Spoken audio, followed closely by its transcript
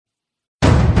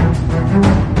Slides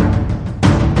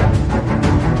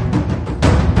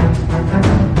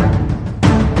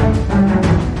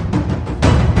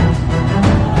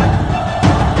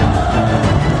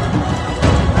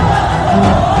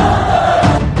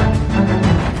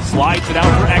it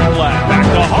out for Ekblad. Back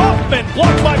to Hoffman.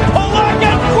 Blocked by Polak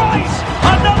and Price.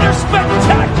 Another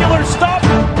spectacular stop.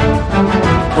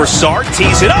 Broussard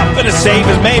tees it up, and a save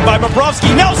is made by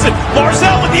Bobrovsky. Nelson.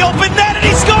 Barzal with the open net, and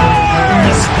he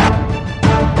scores!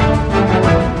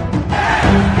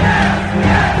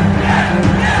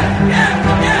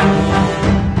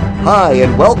 Hi,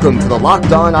 and welcome to the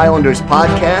Locked On Islanders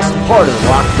podcast, part of the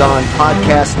Locked On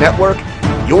Podcast Network,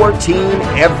 your team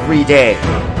every day.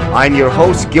 I'm your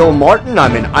host, Gil Martin.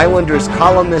 I'm an Islanders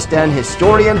columnist and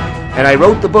historian, and I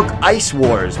wrote the book Ice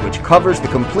Wars, which covers the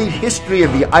complete history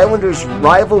of the Islanders'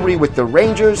 rivalry with the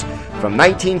Rangers from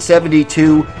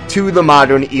 1972 to the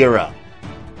modern era.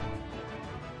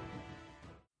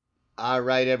 All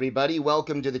right, everybody,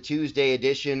 welcome to the Tuesday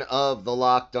edition of the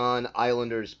Locked On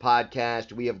Islanders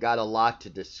podcast. We have got a lot to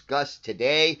discuss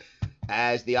today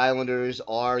as the Islanders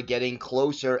are getting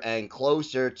closer and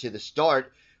closer to the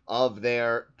start of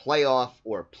their playoff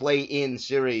or play-in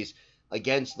series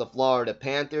against the Florida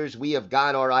Panthers. We have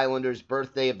got our Islanders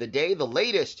birthday of the day, the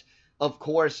latest, of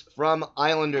course, from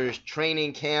Islanders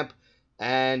training camp,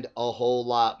 and a whole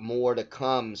lot more to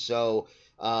come. So,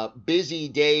 busy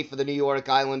day for the New York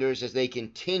Islanders as they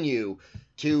continue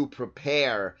to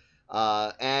prepare.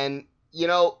 And, you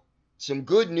know, some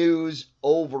good news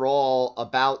overall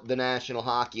about the National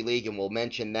Hockey League, and we'll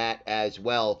mention that as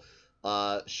well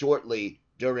shortly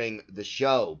during the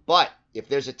show. But if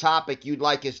there's a topic you'd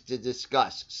like us to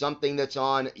discuss, something that's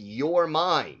on your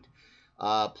mind,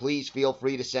 please feel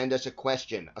free to send us a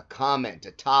question, a comment,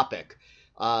 a topic.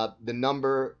 The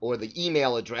number or the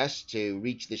email address to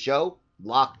reach the show,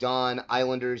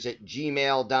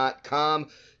 LockedOnIslanders@gmail.com.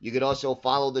 You could also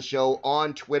follow the show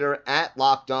on Twitter at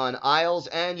LockedOnIsles,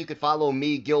 and you could follow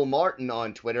me, Gil Martin,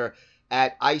 on Twitter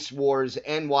at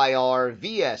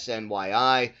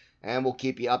IceWarsNYR, and we'll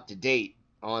keep you up to date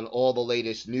on all the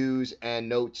latest news and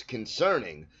notes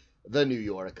concerning the New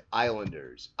York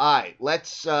Islanders. All right,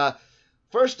 let's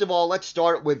first of all, let's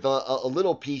start with a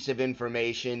little piece of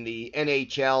information. The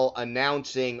NHL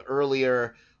announcing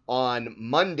earlier on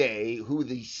Monday who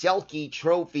the Selke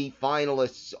Trophy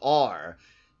finalists are.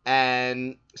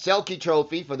 And Selke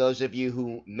Trophy, for those of you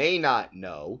who may not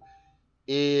know,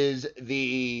 is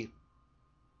the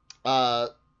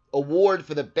award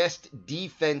for the best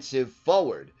defensive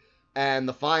forward. And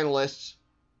the finalists,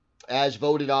 as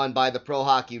voted on by the Pro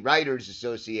Hockey Writers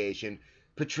Association,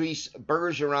 Patrice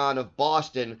Bergeron of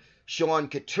Boston, Sean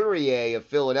Couturier of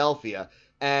Philadelphia,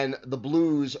 and the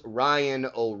Blues' Ryan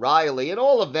O'Reilly. And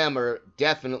all of them are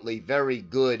definitely very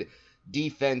good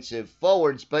defensive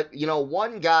forwards. But, you know,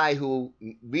 one guy who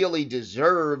really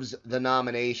deserves the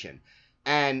nomination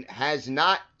and has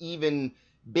not even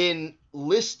been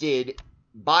listed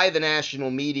by the national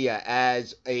media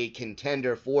as a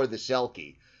contender for the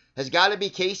Selke has got to be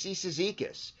Casey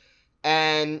Cizikas.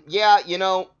 And yeah, you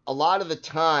know, a lot of the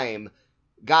time,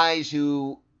 guys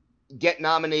who get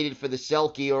nominated for the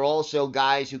Selke are also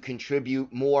guys who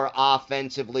contribute more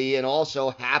offensively and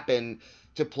also happen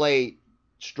to play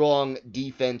strong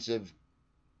defensive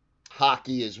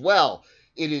hockey as well.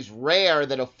 It is rare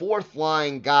that a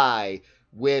fourth-line guy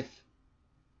with,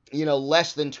 you know,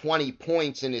 less than 20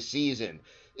 points in a season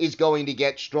is going to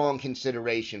get strong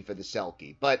consideration for the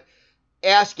Selke. But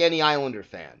ask any Islander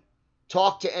fan.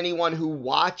 Talk to anyone who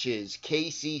watches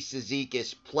Casey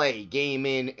Cizikas play game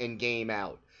in and game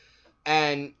out.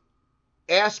 And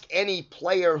ask any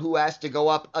player who has to go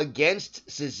up against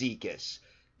Cizikas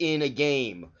in a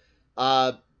game.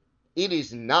 It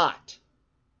is not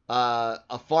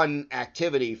a fun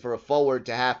activity for a forward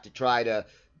to have to try to,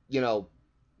 you know,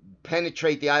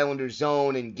 penetrate the Islanders'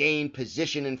 zone and gain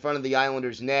position in front of the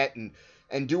Islanders' net and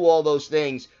do all those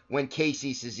things when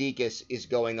Casey Cizikas is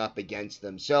going up against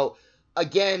them. So,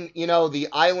 again, you know, the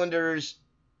Islanders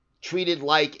treated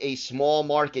like a small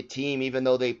market team, even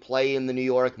though they play in the New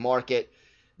York market.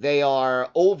 They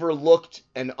are overlooked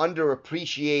and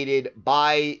underappreciated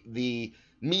by the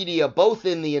media, both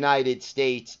in the United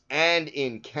States and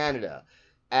in Canada.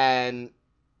 And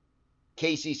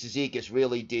Casey Cizikas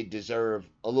really did deserve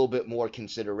a little bit more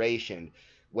consideration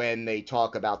when they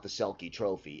talk about the Selke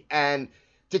Trophy. And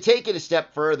to take it a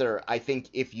step further, I think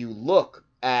if you look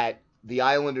at the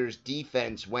Islanders'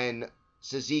 defense when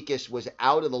Cizikas was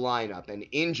out of the lineup and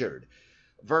injured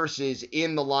versus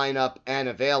in the lineup and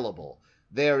available,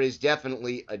 there is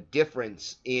definitely a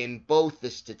difference in both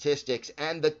the statistics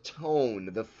and the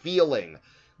tone, the feeling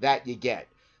that you get.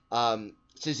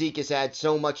 Cizikas adds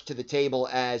so much to the table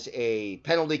as a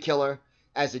penalty killer,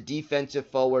 as a defensive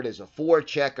forward, as a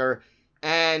forechecker,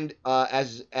 and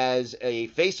as a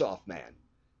face-off man.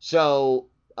 So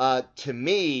to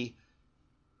me,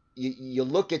 you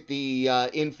look at the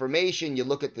information, you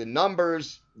look at the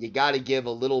numbers, you got to give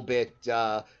a little bit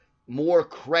more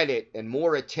credit and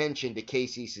more attention to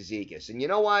Casey Cizikas. And you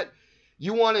know what?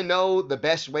 You want to know the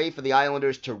best way for the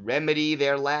Islanders to remedy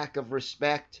their lack of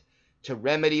respect, to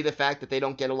remedy the fact that they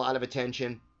don't get a lot of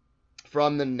attention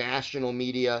from the national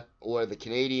media or the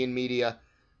Canadian media?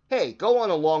 Hey, go on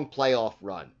a long playoff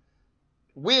run.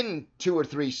 Win 2 or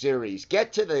 3 series.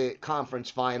 Get to the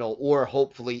conference final or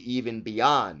hopefully even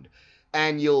beyond.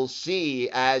 And you'll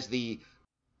see, as the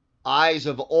eyes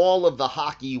of all of the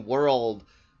hockey world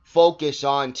focus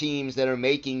on teams that are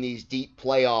making these deep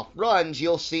playoff runs,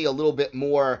 you'll see a little bit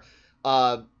more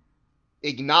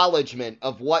acknowledgement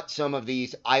of what some of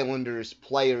these Islanders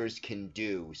players can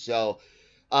do. So,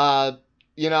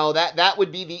 that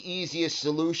would be the easiest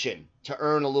solution to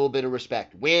earn a little bit of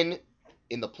respect. Win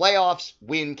in the playoffs,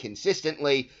 win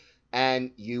consistently,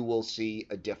 and you will see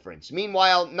a difference.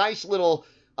 Meanwhile, nice little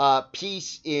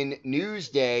piece in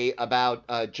Newsday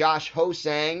about Josh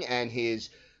Ho-Sang and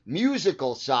his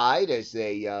musical side, as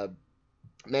they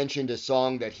mentioned a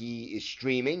song that he is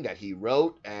streaming, that he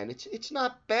wrote, and it's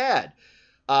not bad.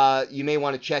 You may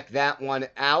want to check that one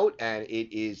out, and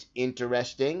it is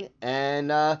interesting.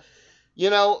 And,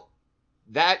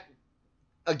 that,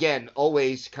 again,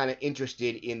 always kind of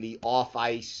interested in the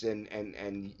off-ice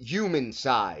and human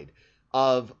side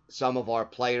of some of our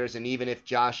players. And even if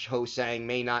Josh Ho-Sang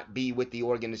may not be with the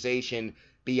organization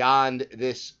beyond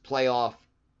this playoff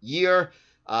year,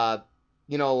 a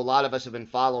lot of us have been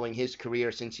following his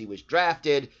career since he was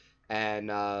drafted, and,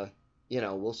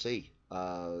 we'll see.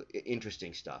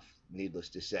 Interesting stuff, needless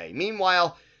to say.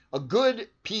 Meanwhile, a good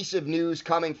piece of news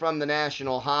coming from the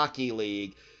National Hockey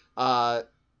League.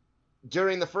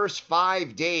 During the first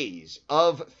 5 days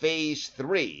of Phase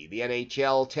 3, the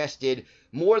NHL tested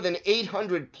more than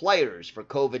 800 players for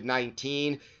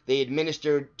COVID-19. They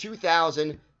administered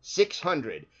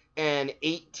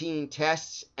 2,618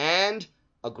 tests, and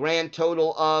a grand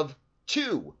total of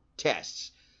 2 tests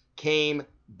came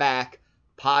back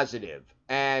positive.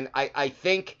 And I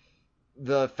think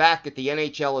the fact that the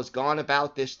NHL has gone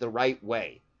about this the right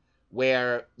way,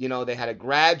 where, they had a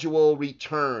gradual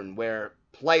return, where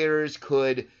players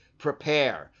could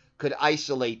prepare, could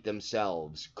isolate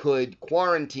themselves, could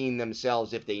quarantine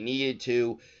themselves if they needed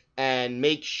to, and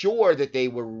make sure that they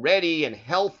were ready and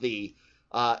healthy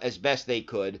as best they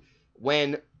could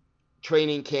when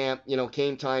training camp,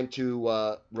 came time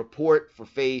to report for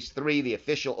Phase 3, the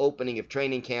official opening of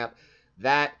training camp.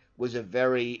 That was a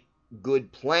very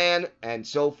good plan, and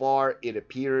so far it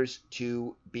appears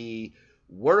to be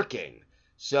working.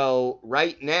 So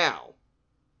right now,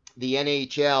 the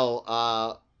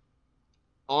NHL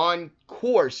on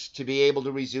course to be able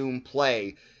to resume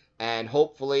play, and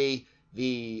hopefully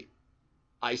the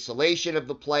isolation of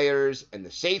the players and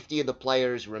the safety of the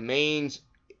players remains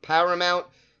paramount,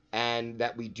 and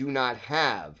that we do not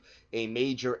have a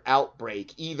major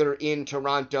outbreak either in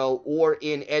Toronto or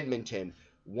in Edmonton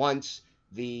once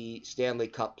the Stanley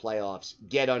Cup playoffs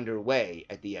get underway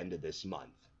at the end of this month.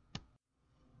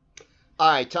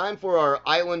 All right, time for our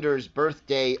Islanders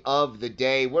birthday of the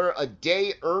day. We're a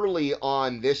day early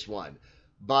on this one,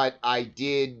 but I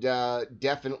did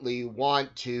definitely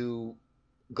want to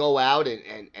go out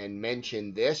and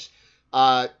mention this.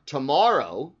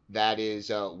 Tomorrow, that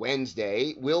is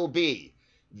Wednesday, will be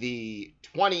the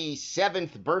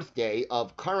 27th birthday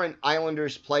of current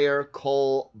Islanders player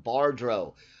Cole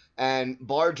Bardreau. And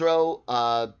Bardreau,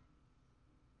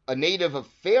 a native of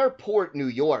Fairport, New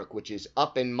York, which is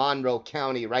up in Monroe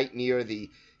County, right near the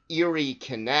Erie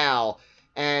Canal.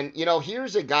 And,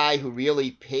 here's a guy who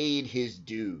really paid his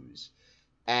dues.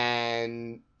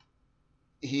 And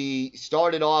he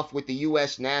started off with the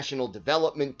U.S. National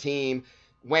Development Team,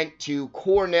 went to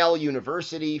Cornell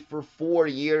University for 4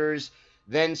 years,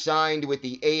 then signed with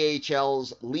the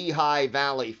AHL's Lehigh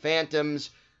Valley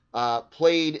Phantoms,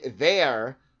 played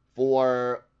there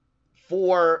for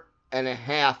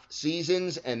 4.5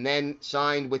 seasons, and then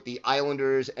signed with the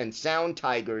Islanders and Sound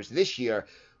Tigers this year.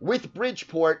 With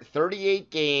Bridgeport, 38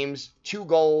 games, 2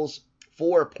 goals,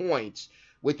 4 points.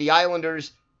 With the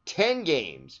Islanders, 10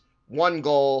 games, 1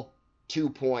 goal, 2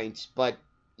 points. But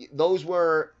those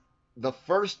were the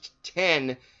first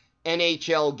 10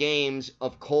 NHL games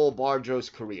of Cole Bardreau's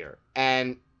career.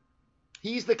 And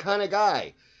he's the kind of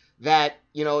guy that,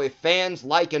 if fans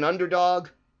like an underdog,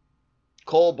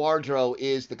 Cole Bardreau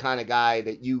is the kind of guy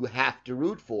that you have to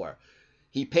root for.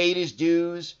 He paid his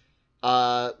dues.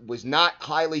 was not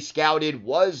highly scouted,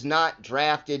 was not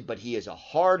drafted, but he is a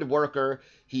hard worker.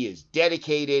 He is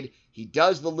dedicated. He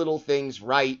does the little things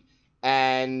right.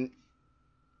 And,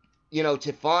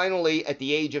 to finally, at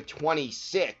the age of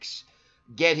 26,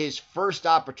 get his first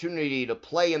opportunity to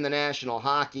play in the National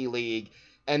Hockey League,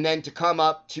 and then to come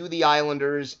up to the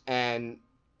Islanders and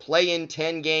play in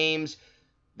 10 games,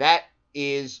 that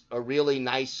is a really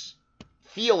nice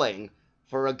feeling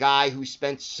for a guy who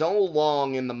spent so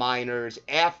long in the minors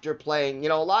after playing.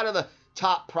 A lot of the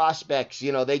top prospects,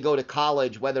 they go to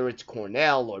college, whether it's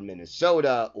Cornell or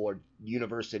Minnesota or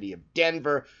University of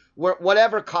Denver,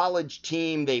 whatever college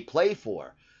team they play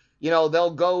for.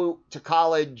 They'll go to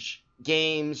college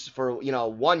games for,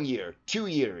 1 year, 2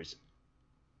 years,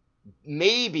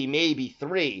 maybe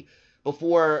 3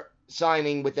 before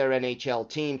signing with their NHL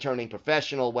team, turning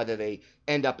professional, whether they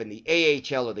end up in the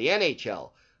AHL or the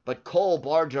NHL. But Cole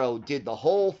Bardreau did the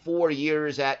whole 4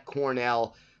 years at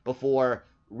Cornell before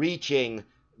reaching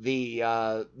the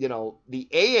AHL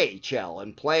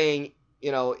and playing,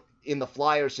 in the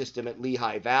Flyer system at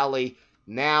Lehigh Valley.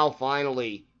 Now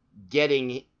finally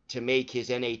getting to make his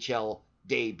NHL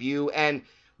debut. And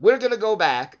we're going to go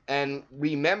back and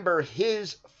remember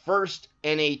his first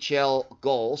NHL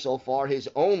goal, so far his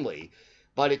only,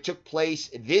 but it took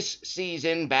place this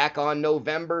season back on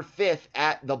November 5th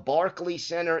at the Barclays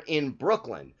Center in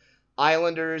Brooklyn.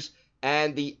 Islanders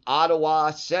and the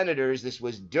Ottawa Senators. This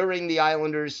was during the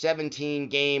Islanders'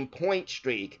 17-game point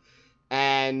streak,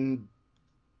 and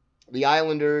the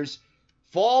Islanders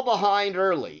fall behind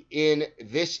early in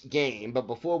this game. But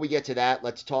before we get to that,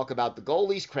 let's talk about the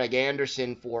goalies. Craig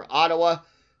Anderson for Ottawa,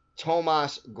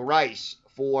 Thomas Greiss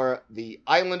for the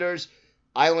Islanders.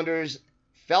 Islanders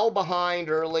fell behind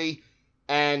early,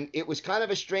 and it was kind of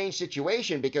a strange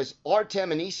situation because Artem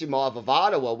Anisimov of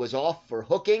Ottawa was off for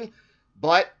hooking,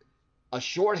 but a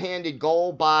shorthanded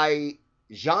goal by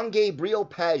Jean-Gabriel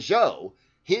Pageau,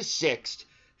 his sixth,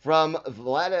 from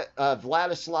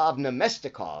Vladislav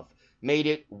Nemestikov, made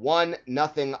it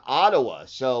 1-0 Ottawa.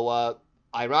 So,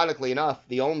 ironically enough,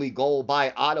 the only goal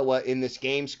by Ottawa in this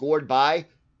game scored by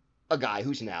a guy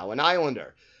who's now an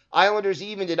Islander. Islanders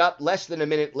evened it up less than a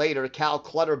minute later. Cal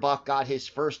Clutterbuck got his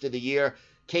first of the year.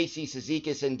 Casey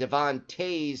Cizikas and Devon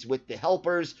Toews with the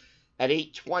helpers at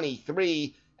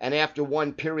 8:23, and after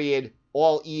one period,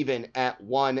 all even at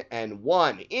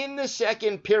 1-1. In the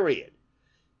second period,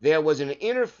 there was an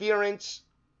interference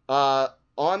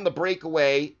on the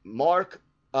breakaway. Mark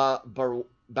Barawicki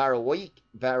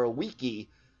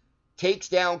takes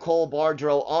down Cole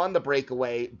Bardreau on the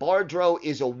breakaway. Bardreau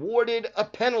is awarded a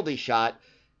penalty shot,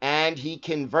 and he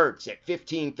converts at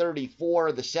 15:34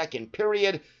 of the second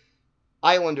period.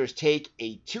 Islanders take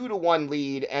a 2-1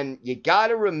 lead, and you got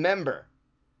to remember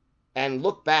and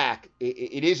look back.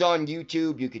 It is on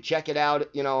YouTube. You could check it out,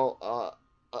 in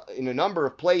a number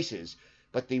of places.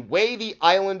 But the way the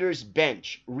Islanders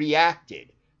bench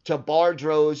reacted to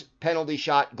Bardreau's penalty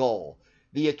shot goal,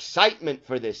 the excitement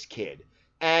for this kid.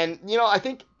 And, I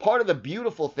think part of the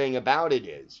beautiful thing about it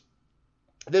is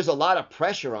there's a lot of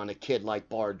pressure on a kid like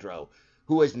Bardreau,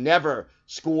 who has never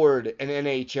scored an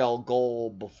NHL goal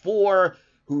before,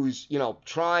 who's,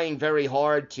 trying very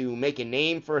hard to make a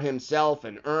name for himself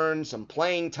and earn some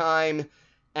playing time.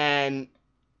 And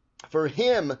for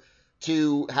him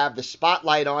to have the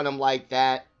spotlight on him like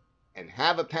that and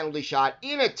have a penalty shot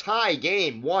in a tie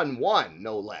game, 1-1,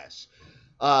 no less,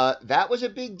 that was a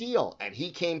big deal. And he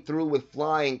came through with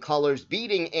flying colors,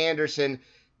 beating Anderson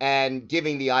and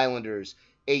giving the Islanders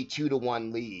a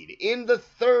 2-1 lead. In the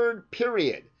third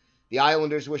period, the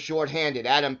Islanders were shorthanded.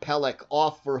 Adam Pelech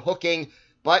off for hooking,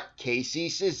 but Casey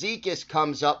Cizikas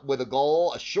comes up with a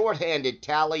goal, a shorthanded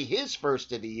tally, his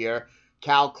first of the year.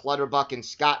 Cal Clutterbuck and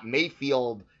Scott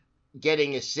Mayfield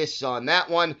getting assists on that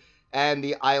one, and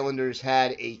the Islanders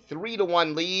had a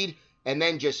 3-1 lead, and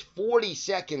then just 40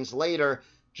 seconds later,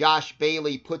 Josh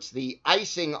Bailey puts the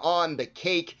icing on the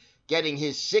cake, getting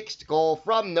his sixth goal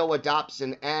from Noah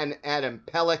Dobson and Adam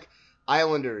Pelech.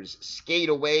 Islanders skate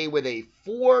away with a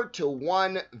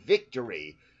 4-1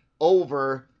 victory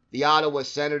over the Ottawa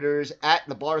Senators at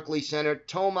the Barclays Center.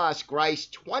 Thomas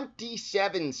Greiss,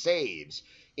 27 saves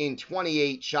in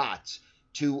 28 shots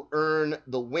to earn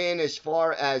the win. As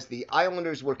far as the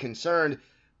Islanders were concerned,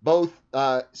 both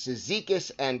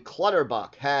Cizikas and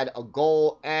Clutterbuck had a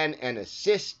goal and an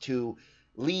assist to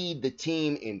lead the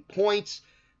team in points,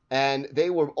 and they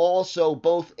were also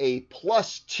both a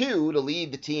 +2 to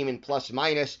lead the team in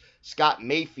plus-minus. Scott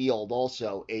Mayfield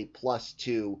also a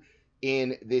 +2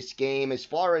 in this game. As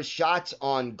far as shots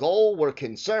on goal were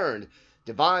concerned,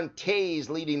 Devon Toews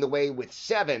leading the way with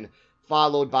 7,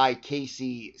 followed by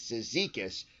Casey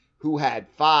Cizikas, who had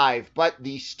 5. But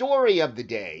the story of the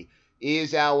day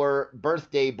is our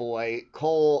birthday boy,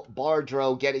 Cole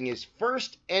Bardreau, getting his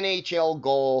first NHL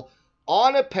goal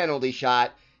on a penalty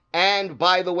shot. And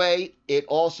by the way, it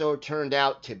also turned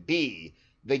out to be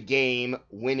the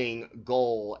game-winning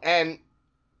goal. And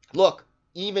look,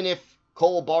 even if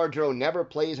Cole Bardreau never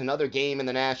plays another game in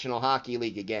the National Hockey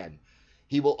League again,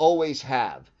 he will always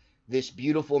have this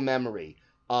beautiful memory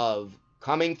of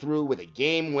coming through with a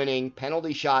game-winning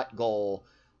penalty shot goal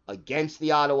against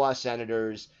the Ottawa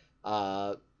Senators,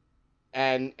 and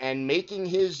making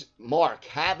his mark,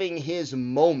 having his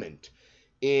moment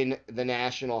in the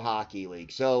National Hockey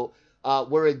League. So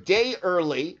we're a day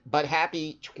early, but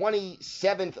happy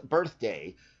 27th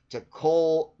birthday to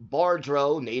Cole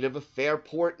Bardreau, native of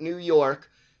Fairport, New York,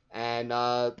 and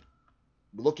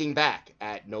looking back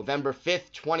at November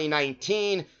 5th,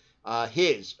 2019,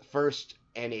 his first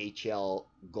NHL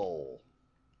goal.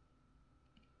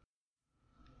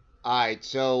 All right,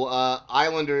 so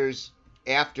Islanders,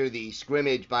 after the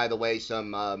scrimmage, by the way,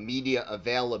 some media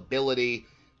availability,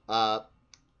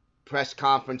 press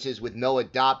conferences with Noah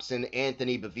Dobson,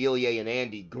 Anthony Beauvillier, and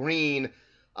Andy Green,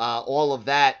 all of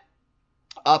that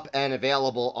up and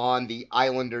available on the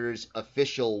Islanders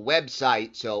official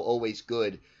website, so always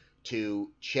good to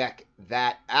check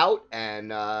that out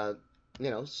and,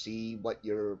 see what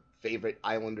your favorite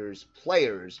Islanders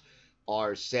players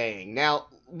are saying. Now,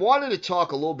 wanted to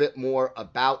talk a little bit more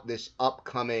about this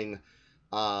upcoming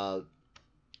playoff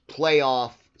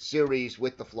series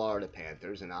with the Florida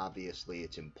Panthers, and obviously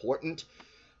it's important.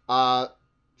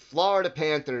 Florida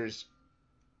Panthers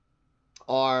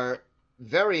are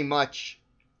very much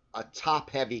a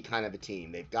top-heavy kind of a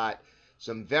team. They've got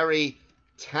some very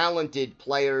talented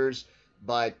players,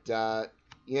 but,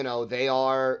 they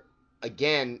are,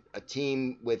 again, a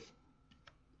team with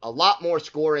a lot more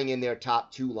scoring in their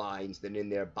top 2 lines than in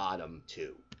their bottom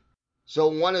 2. So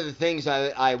one of the things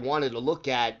I wanted to look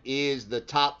at is the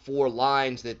top 4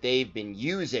 lines that they've been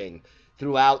using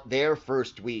throughout their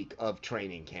first week of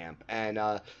training camp. And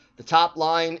the top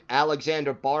line,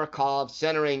 Alexander Barkov,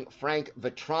 centering Frank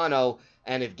Vatrano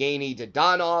and Evgeny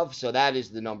Dadonov. So that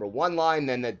is the number 1 line.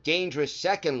 Then the dangerous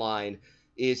second line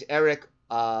is Eric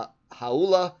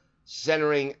Haula,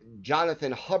 centering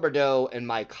Jonathan Huberdeau and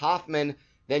Mike Hoffman.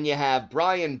 Then you have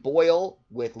Brian Boyle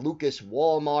with Lucas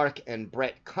Wallmark and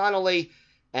Brett Connolly,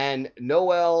 and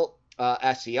Noel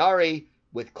Asiari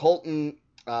with Colton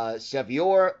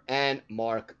Sevior and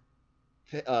Mark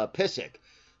Pysyk.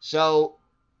 So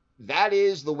that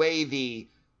is the way the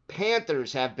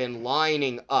Panthers have been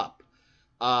lining up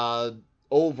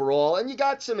overall. And you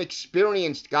got some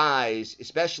experienced guys,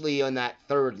 especially on that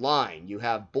third line. You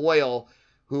have Boyle,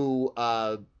 who,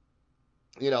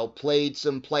 played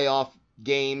some playoff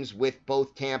games with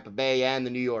both Tampa Bay and the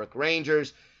New York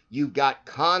Rangers. You've got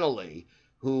Connolly,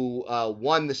 who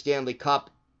won the Stanley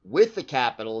Cup with the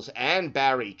Capitals, and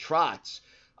Barry Trotz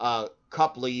a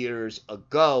couple of years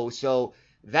ago. So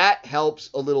that helps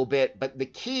a little bit. But the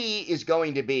key is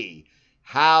going to be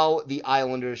how the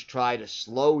Islanders try to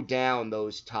slow down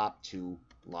those top 2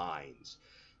 lines.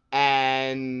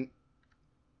 And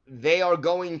they are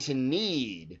going to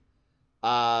need,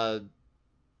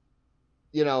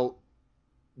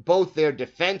 both their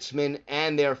defensemen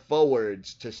and their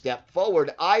forwards to step forward.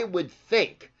 I would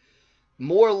think,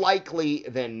 more likely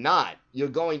than not, you're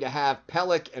going to have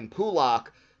Pelech and Pulak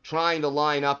trying to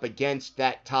line up against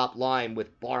that top line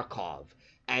with Barkov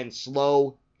and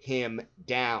slow him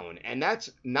down. And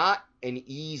that's not an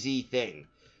easy thing,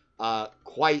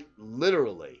 quite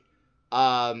literally.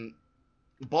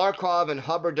 Barkov and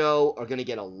Huberdeau are going to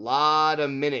get a lot of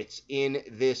minutes in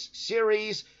this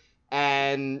series,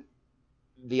 and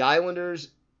the Islanders,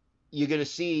 you're going to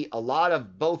see a lot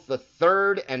of both the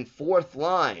third and fourth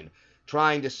line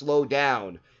trying to slow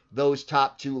down those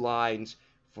top 2 lines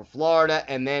for Florida.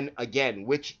 And then, again,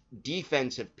 which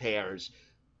defensive pairs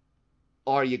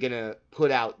are you going to put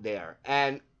out there?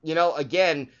 And,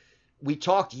 again, we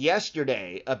talked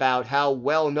yesterday about how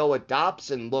well Noah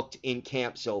Dobson looked in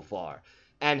camp so far,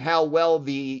 and how well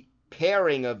the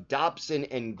pairing of Dobson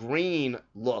and Green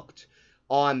looked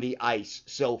on the ice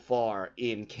so far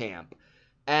in camp.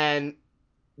 And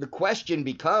the question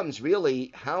becomes,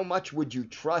 really, how much would you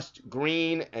trust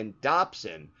Green and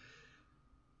Dobson,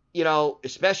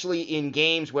 especially in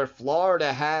games where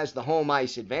Florida has the home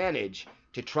ice advantage,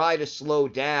 to try to slow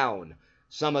down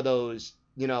some of those,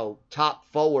 top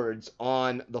forwards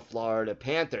on the Florida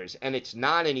Panthers. And it's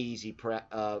not an easy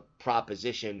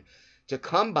proposition to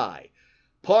come by.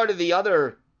 Part of the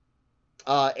other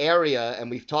area,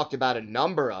 and we've talked about a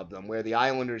number of them, where the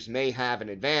Islanders may have an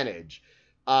advantage,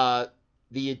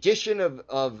 the addition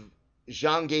of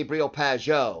Jean-Gabriel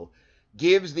Pageau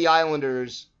gives the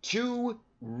Islanders two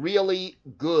really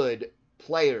good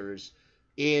players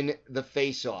in the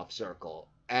face-off circle.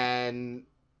 And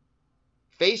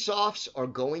face-offs are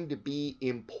going to be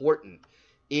important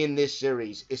in this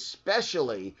series,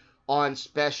 especially on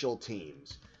special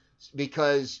teams,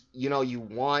 because, you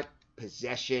want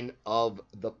possession of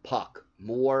the puck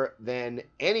more than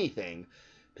anything.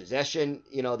 Possession,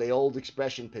 the old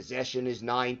expression, possession is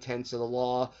 9/10 of the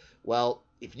law. Well,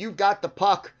 if you've got the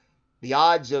puck, the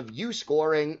odds of you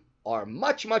scoring are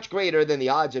much, much greater than the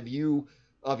odds of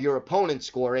your opponent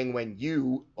scoring when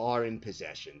you are in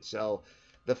possession. So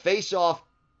the face-off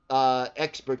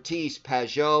expertise,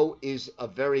 Pageau is a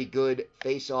very good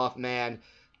face-off man.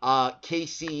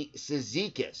 Casey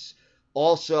Cizikas,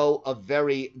 also a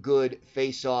very good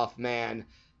face-off man.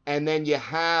 And then you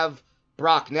have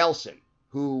Brock Nelson,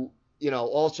 who,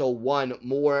 also won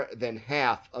more than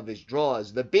half of his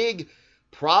draws. The big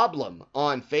problem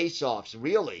on face-offs,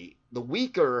 really, the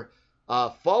weaker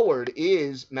forward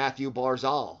is Matthew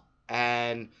Barzal.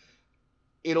 And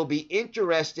it'll be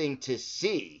interesting to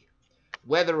see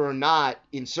whether or not,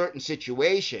 in certain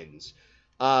situations,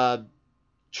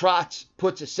 Trotz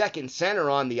puts a second center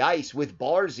on the ice with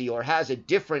Barzy or has a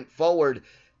different forward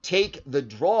take the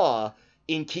draw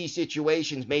in key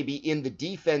situations, maybe in the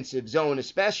defensive zone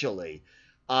especially,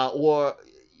 or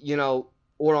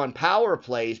on power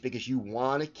plays, because you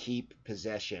want to keep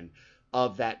possession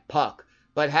of that puck.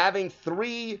 But having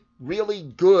three really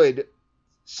good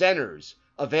centers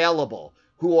available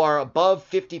who are above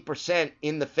 50%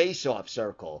 in the face-off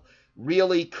circle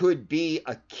really could be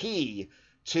a key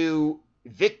to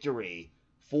victory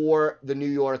for the New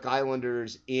York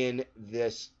Islanders in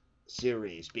this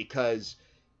series, because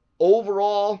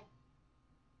overall,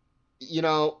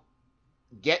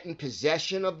 getting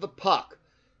possession of the puck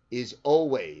is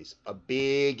always a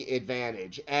big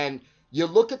advantage. And you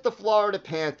look at the Florida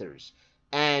Panthers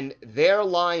and their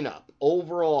lineup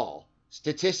overall,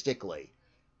 statistically,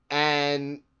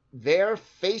 and their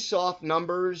face-off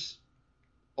numbers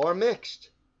are mixed.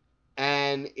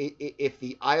 And if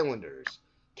the Islanders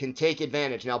can take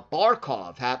advantage. Now,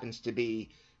 Barkov happens to be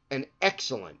an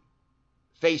excellent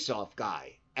face-off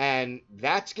guy, and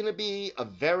that's going to be a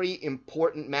very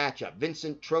important matchup.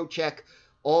 Vincent Trocheck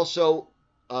also,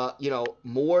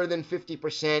 more than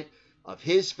 50% of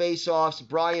his face-offs.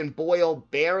 Brian Boyle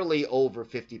barely over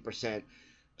 50%.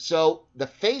 So the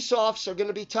face-offs are going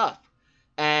to be tough.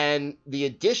 And the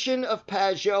addition of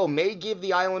Pageau may give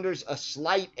the Islanders a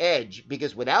slight edge,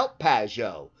 because without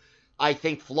Pageau, I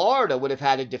think Florida would have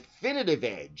had a definitive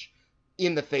edge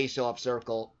in the face-off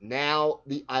circle. Now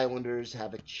the Islanders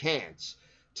have a chance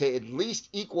to at least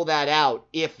equal that out,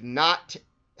 if not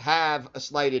have a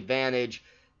slight advantage.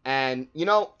 And,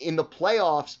 in the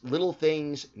playoffs, little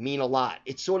things mean a lot.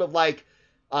 It's sort of like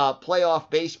playoff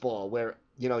baseball where,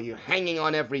 you're hanging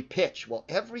on every pitch. Well,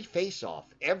 every face-off,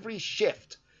 every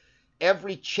shift,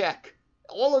 every check,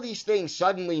 all of these things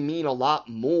suddenly mean a lot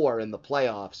more in the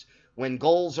playoffs when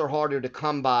goals are harder to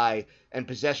come by and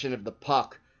possession of the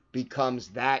puck becomes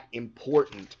that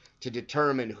important to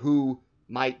determine who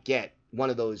might get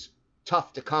one of those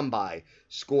tough-to-come-by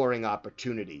scoring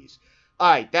opportunities.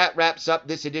 All right, that wraps up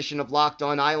this edition of Locked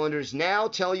On Islanders. Now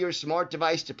tell your smart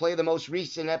device to play the most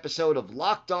recent episode of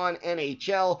Locked On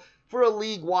NHL for a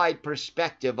league-wide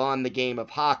perspective on the game of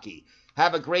hockey.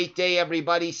 Have a great day,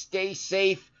 everybody. Stay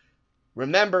safe.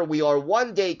 Remember, we are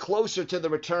one day closer to the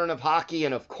return of hockey,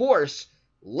 and of course,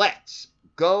 let's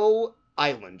go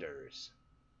Islanders.